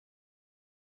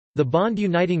The bond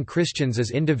uniting Christians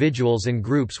as individuals and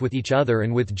groups with each other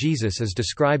and with Jesus is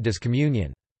described as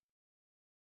communion.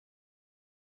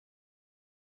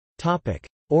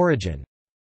 Origin.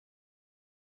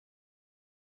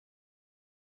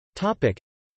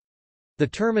 The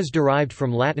term is derived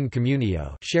from Latin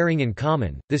communio, sharing in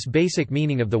common. This basic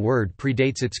meaning of the word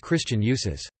predates its Christian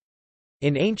uses.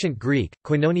 In ancient Greek,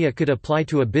 koinonia could apply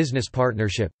to a business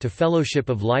partnership, to fellowship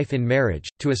of life in marriage,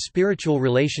 to a spiritual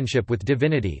relationship with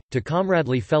divinity, to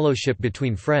comradely fellowship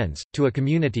between friends, to a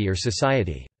community or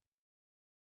society.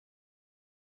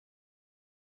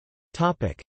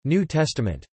 New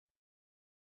Testament.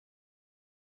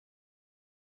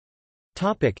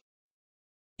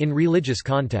 In religious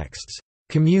contexts,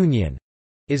 communion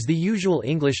is the usual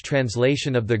English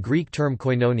translation of the Greek term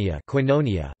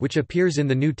koinonia, which appears in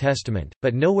the New Testament,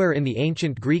 but nowhere in the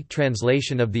ancient Greek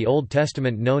translation of the Old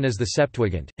Testament known as the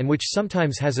Septuagint, and which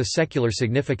sometimes has a secular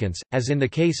significance, as in the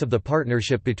case of the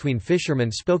partnership between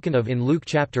fishermen spoken of in Luke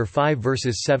chapter 5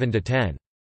 verses 7–10.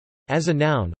 As a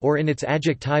noun, or in its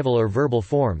adjectival or verbal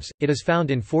forms, it is found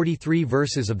in 43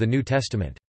 verses of the New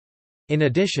Testament. In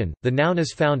addition, the noun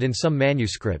is found in some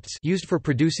manuscripts used for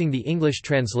producing the English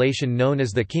translation known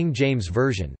as the King James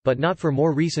Version, but not for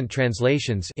more recent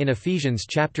translations in Ephesians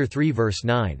chapter 3 verse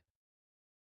 9.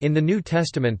 In the New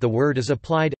Testament the word is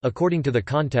applied, according to the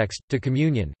context, to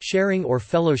communion, sharing or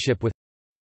fellowship with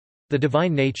the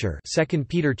divine nature, 2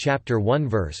 Peter chapter 1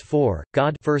 verse 4,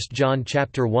 God, 1 John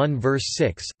chapter 1 verse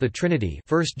 6, the Trinity,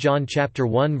 1 John chapter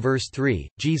 1 verse 3,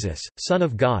 Jesus, Son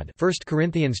of God, 1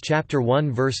 Corinthians chapter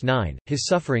 1 verse 9, his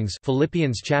sufferings,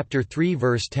 Philippians chapter 3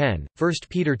 verse 10, 1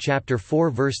 Peter chapter 4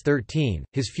 verse 13,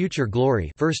 his future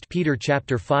glory, 1 Peter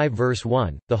chapter 5 verse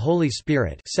 1, the Holy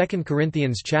Spirit, 2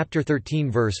 Corinthians chapter 13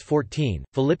 verse 14,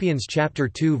 Philippians chapter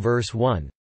 2 verse 1.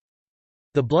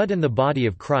 The blood and the body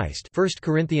of Christ, 1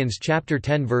 Corinthians chapter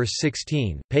 10 verse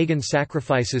 16, pagan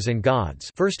sacrifices and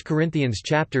gods, 1 Corinthians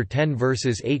chapter 10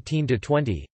 verses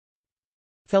 18–20.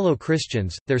 Fellow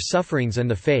Christians, their sufferings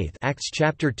and the faith, Acts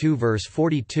chapter 2 verse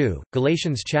 42,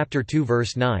 Galatians chapter 2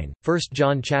 verse 9, 1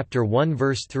 John chapter 1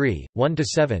 verse 3,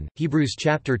 1–7, Hebrews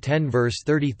chapter 10 verse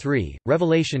 33,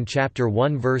 Revelation chapter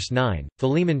 1 verse 9,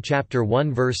 Philemon chapter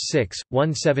 1 verse 6,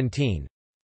 1–17.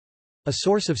 A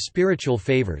source of spiritual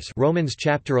favors, Romans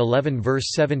chapter 11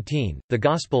 verse 17, the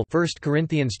gospel, 1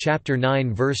 Corinthians chapter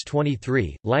 9 verse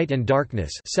 23, light and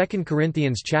darkness, 2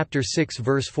 Corinthians chapter 6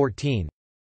 verse 14.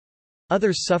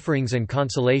 Others' sufferings and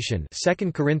consolation,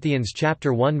 2 Corinthians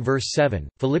chapter 1 verse 7,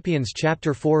 Philippians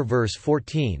chapter 4 verse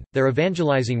 14, their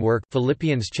evangelizing work,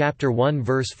 Philippians chapter 1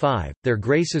 verse 5, their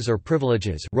graces or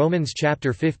privileges, Romans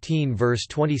chapter 15 verse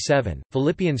 27,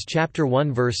 Philippians chapter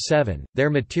 1 verse 7, their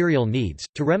material needs,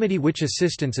 to remedy which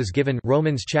assistance is given,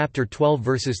 Romans chapter 12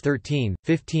 verses 13,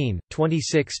 15,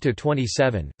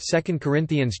 26–27, 2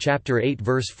 Corinthians chapter 8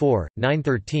 verse 4,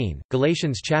 9–13,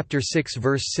 Galatians chapter 6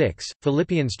 verse 6,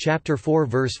 Philippians chapter 4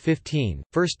 verse 15,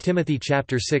 1 Timothy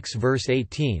chapter 6 verse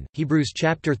 18, Hebrews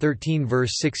chapter 13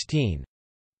 verse 16.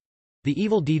 The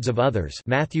evil deeds of others,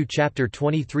 Matthew chapter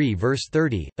 23 verse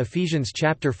 30, Ephesians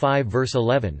chapter 5 verse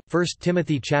 11, 1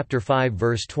 Timothy chapter 5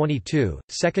 verse 22,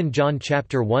 2 John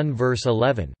chapter 1 verse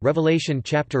 11, Revelation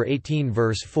chapter 18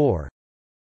 verse 4.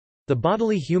 The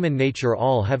bodily human nature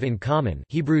all have in common,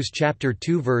 Hebrews chapter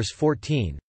 2 verse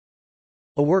 14.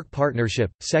 A work partnership,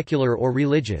 secular or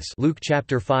religious, Luke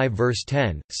chapter 5 verse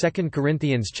 10, 2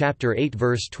 Corinthians chapter 8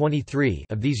 verse 23.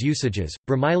 Of these usages,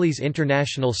 Bromiley's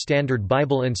International Standard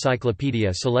Bible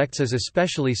Encyclopedia selects as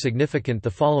especially significant the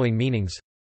following meanings: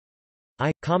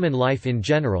 common life in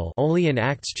general, only in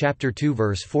Acts chapter 2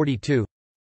 verse 42.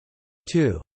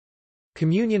 2.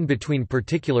 Communion between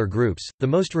particular groups, the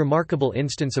most remarkable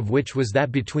instance of which was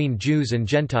that between Jews and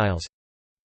Gentiles.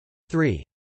 3.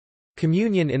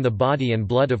 Communion in the body and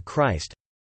blood of Christ.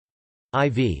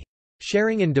 IV.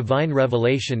 Sharing in divine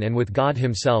revelation and with God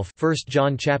himself, 1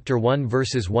 John chapter 1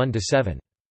 verses 1–7.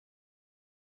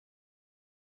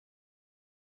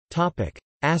 Topic: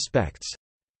 Aspects.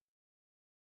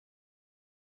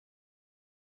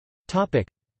 Topic: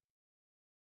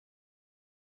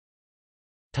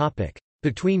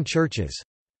 Between churches.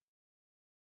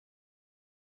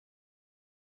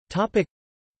 Topic: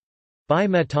 By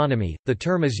metonymy, the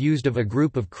term is used of a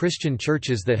group of Christian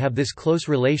churches that have this close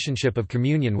relationship of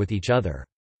communion with each other.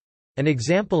 An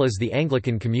example is the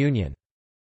Anglican Communion.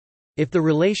 If the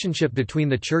relationship between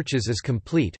the churches is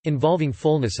complete, involving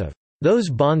fullness of those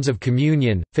bonds of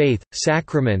communion, faith,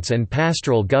 sacraments and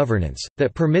pastoral governance,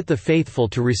 that permit the faithful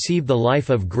to receive the life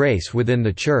of grace within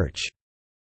the Church,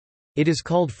 it is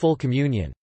called full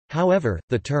communion. However,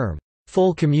 the term,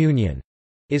 full communion,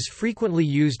 is frequently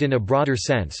used in a broader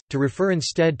sense, to refer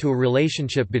instead to a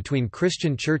relationship between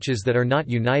Christian churches that are not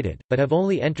united, but have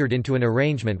only entered into an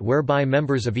arrangement whereby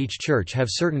members of each church have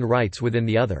certain rights within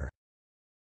the other.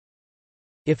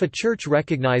 If a church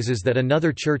recognizes that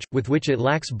another church, with which it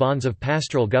lacks bonds of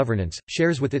pastoral governance,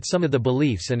 shares with it some of the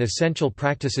beliefs and essential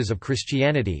practices of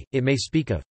Christianity, it may speak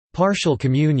of partial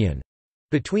communion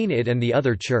between it and the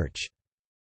other church.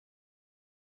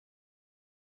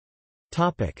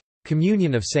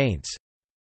 Communion of saints.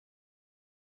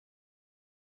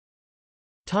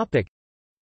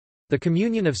 The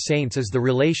communion of saints is the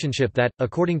relationship that,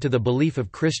 according to the belief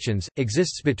of Christians,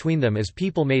 exists between them as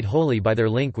people made holy by their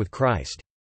link with Christ.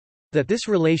 That this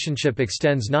relationship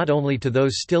extends not only to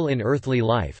those still in earthly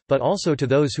life, but also to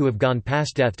those who have gone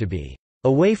past death to be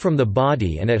away from the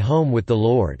body and at home with the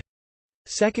Lord.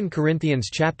 2 Corinthians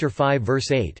chapter 5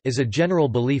 verse 8 is a general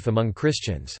belief among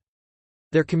Christians.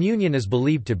 Their communion is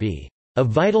believed to be a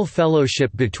vital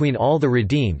fellowship between all the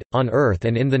redeemed, on earth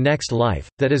and in the next life,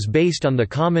 that is based on the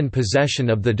common possession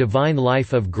of the divine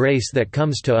life of grace that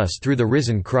comes to us through the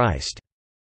risen Christ.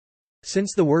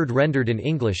 Since the word rendered in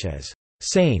English as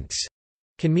saints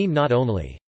can mean not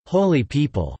only holy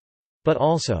people, but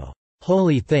also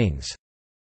holy things,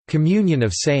 communion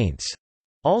of saints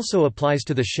also applies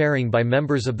to the sharing by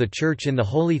members of the Church in the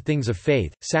holy things of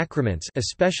faith, sacraments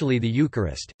especially the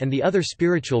Eucharist, and the other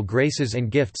spiritual graces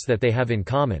and gifts that they have in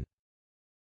common.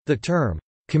 The term,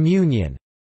 communion,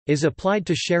 is applied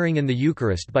to sharing in the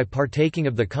Eucharist by partaking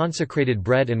of the consecrated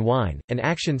bread and wine, an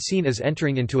action seen as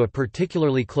entering into a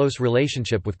particularly close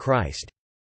relationship with Christ.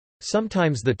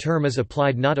 Sometimes the term is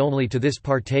applied not only to this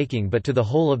partaking but to the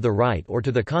whole of the rite or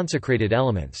to the consecrated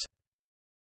elements.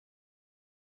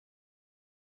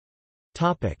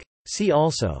 See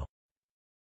also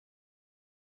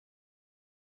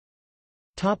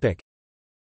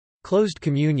Closed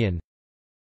communion,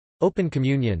 Open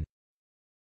communion,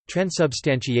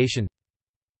 Transubstantiation.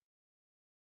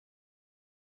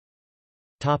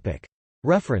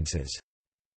 References.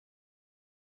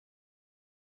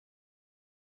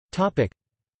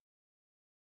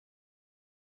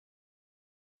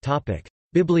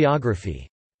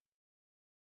 Bibliography.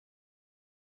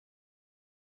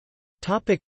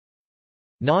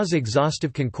 Na's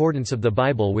Exhaustive Concordance of the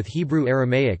Bible with Hebrew,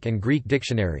 Aramaic and Greek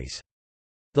dictionaries.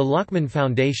 The Lockman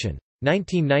Foundation.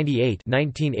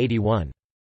 1998–1981.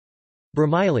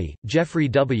 Bromiley, Jeffrey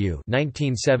W.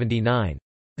 1979.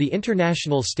 The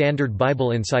International Standard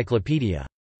Bible Encyclopedia.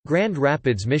 Grand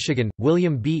Rapids, Michigan,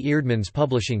 William B. Eerdmans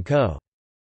Publishing Co.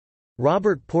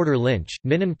 Robert Porter Lynch,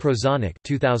 Ninan Prozanik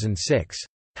 2006.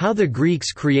 How the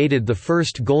Greeks Created the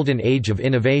First Golden Age of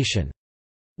Innovation.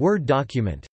 Word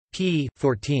document. p.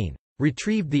 14.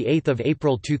 Retrieved 8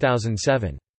 April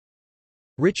 2007.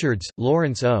 Richards,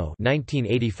 Lawrence O.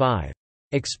 1985.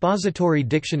 Expository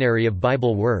Dictionary of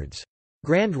Bible Words.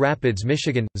 Grand Rapids,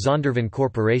 Michigan, Zondervan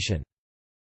Corporation.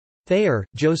 Thayer,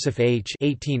 Joseph H.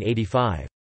 1885.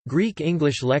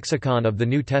 Greek-English Lexicon of the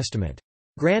New Testament.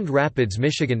 Grand Rapids,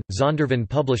 Michigan, Zondervan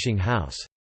Publishing House.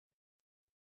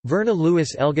 Verna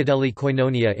Lewis Elgadelli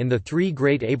Koinonia in the Three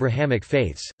Great Abrahamic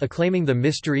Faiths, Acclaiming the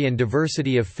Mystery and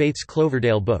Diversity of Faiths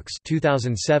Cloverdale Books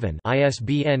 2007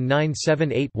 ISBN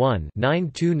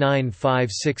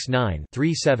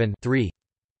 978-1-929569-37-3.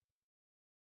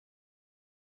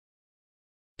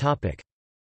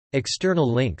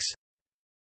 External links.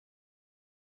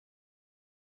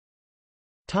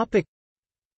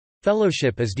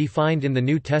 Fellowship as defined in the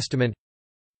New Testament.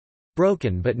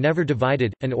 Broken but never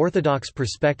divided, an Orthodox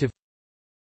perspective.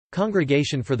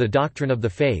 Congregation for the Doctrine of the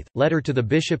Faith, letter to the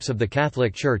bishops of the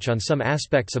Catholic Church on some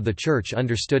aspects of the Church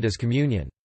understood as communion.